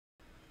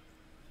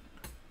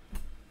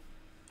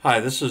Hi,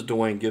 this is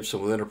Dwayne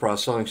Gibson with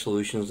Enterprise Selling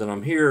Solutions, and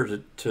I'm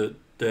here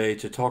today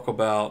to talk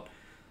about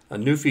a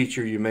new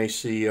feature you may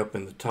see up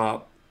in the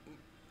top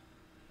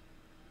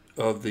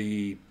of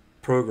the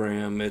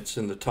program. It's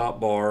in the top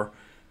bar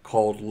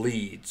called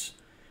Leads.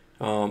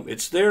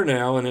 It's there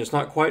now, and it's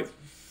not quite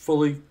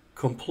fully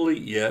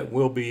complete yet.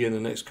 Will be in the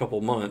next couple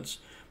months.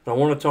 But I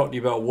want to talk to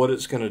you about what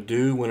it's going to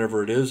do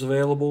whenever it is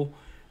available.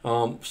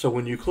 So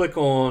when you click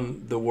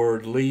on the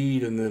word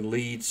Lead and then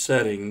Lead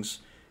Settings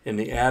in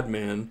the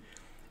admin,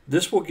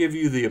 this will give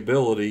you the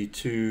ability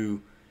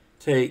to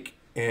take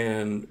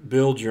and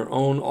build your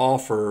own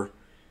offer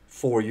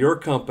for your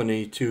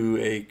company to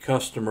a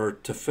customer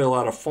to fill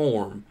out a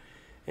form.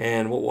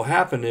 And what will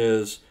happen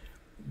is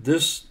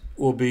this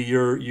will be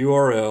your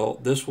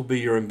URL. This will be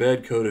your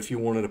embed code if you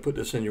wanted to put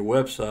this in your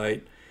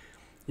website.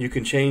 You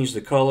can change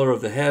the color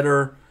of the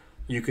header.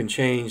 You can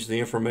change the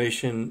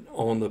information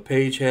on the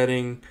page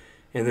heading,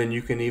 and then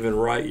you can even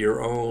write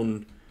your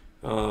own.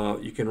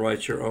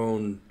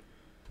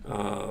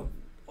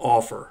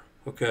 Offer.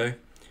 Okay,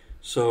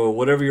 so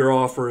whatever your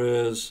offer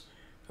is,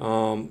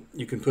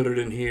 you can put it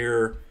in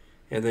here,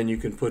 and then you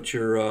can put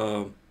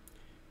your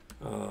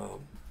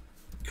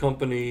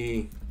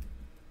company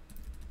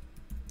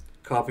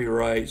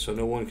copyright, so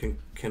no one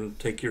can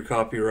take your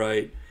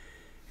copyright.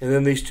 And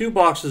then these two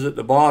boxes at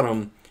the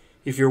bottom,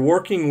 if you're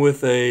working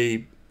with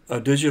a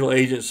digital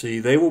agency,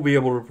 they will be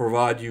able to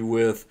provide you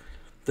with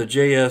the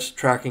JS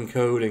tracking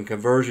code and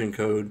conversion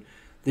code.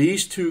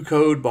 These two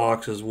code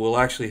boxes will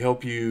actually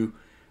help you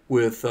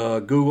with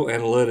Google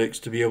Analytics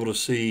to be able to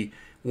see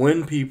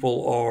when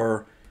people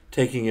are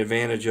taking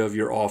advantage of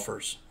your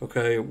offers,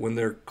 okay, when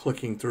they're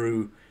clicking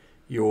through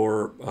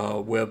your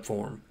web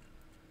form.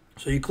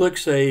 So you click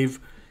Save,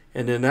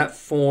 and then that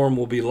form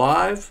will be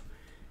live.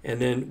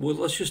 And then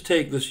let's just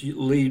take this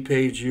lead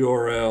page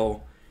URL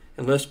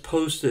and let's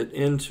post it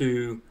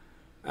into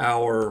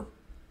our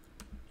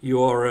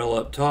URL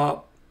up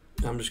top.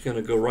 I'm just going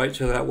to go right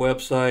to that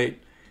website,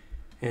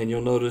 and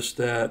you'll notice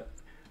that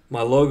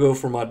my logo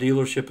for my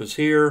dealership is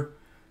here.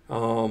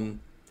 The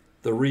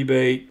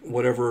rebate,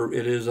 whatever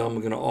it is I'm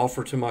going to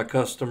offer to my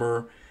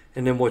customer.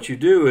 And then what you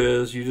do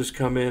is you just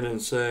come in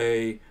and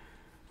say,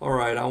 all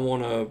right, I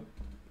want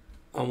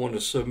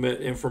to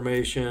submit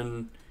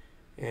information.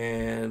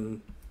 And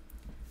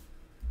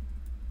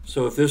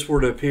so if this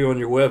were to appear on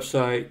your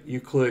website, you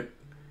click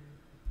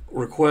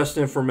request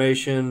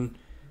information,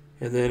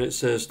 and then it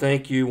says,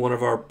 thank you, one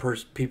of our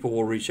people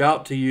will reach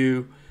out to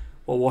you.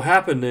 What will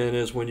happen then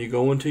is when you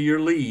go into your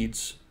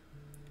leads,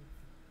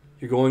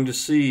 you're going to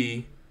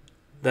see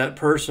that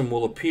person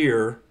will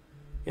appear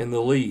in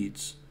the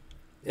leads.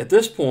 At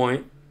this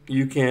point,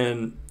 you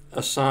can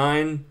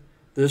assign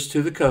this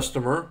to the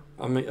customer.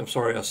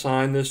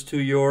 Assign this to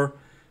your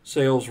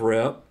sales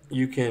rep.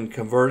 You can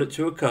convert it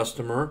to a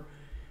customer.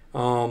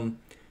 And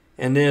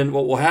then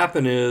what will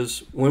happen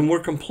is when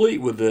we're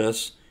complete with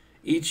this,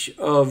 each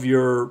of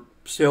your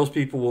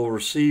salespeople will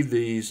receive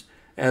these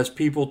as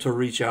people to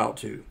reach out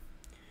to.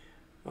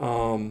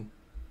 Let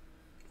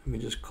me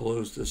just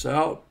close this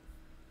out.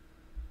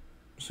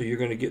 So you're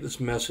going to get this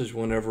message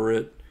when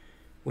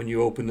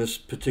you open this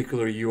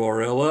particular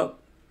URL up.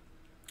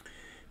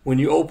 When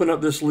you open up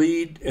this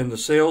lead in the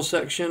sales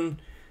section,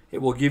 it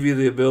will give you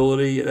the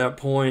ability at that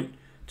point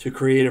to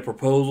create a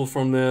proposal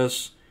from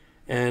this.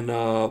 And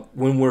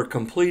when we're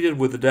completed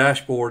with the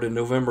dashboard in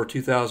November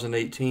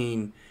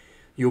 2018,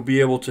 you'll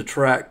be able to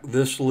track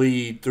this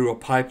lead through a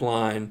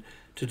pipeline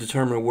to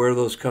determine where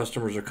those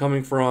customers are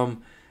coming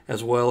from,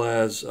 as well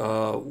as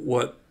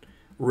what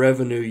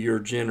revenue you're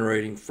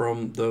generating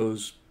from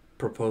those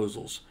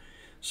proposals.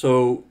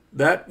 So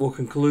that will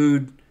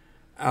conclude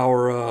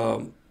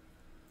our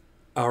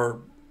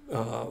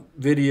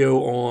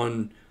video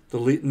on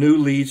the new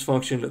leads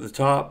function at the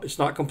top. It's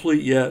not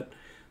complete yet,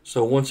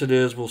 so once it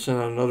is, we'll send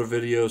out another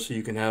video so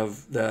you can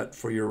have that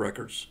for your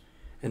records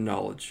and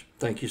knowledge.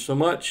 Thank you so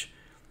much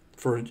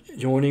for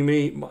joining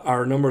me.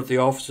 Our number at the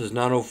office is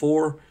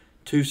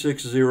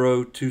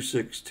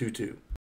 904-260-2622.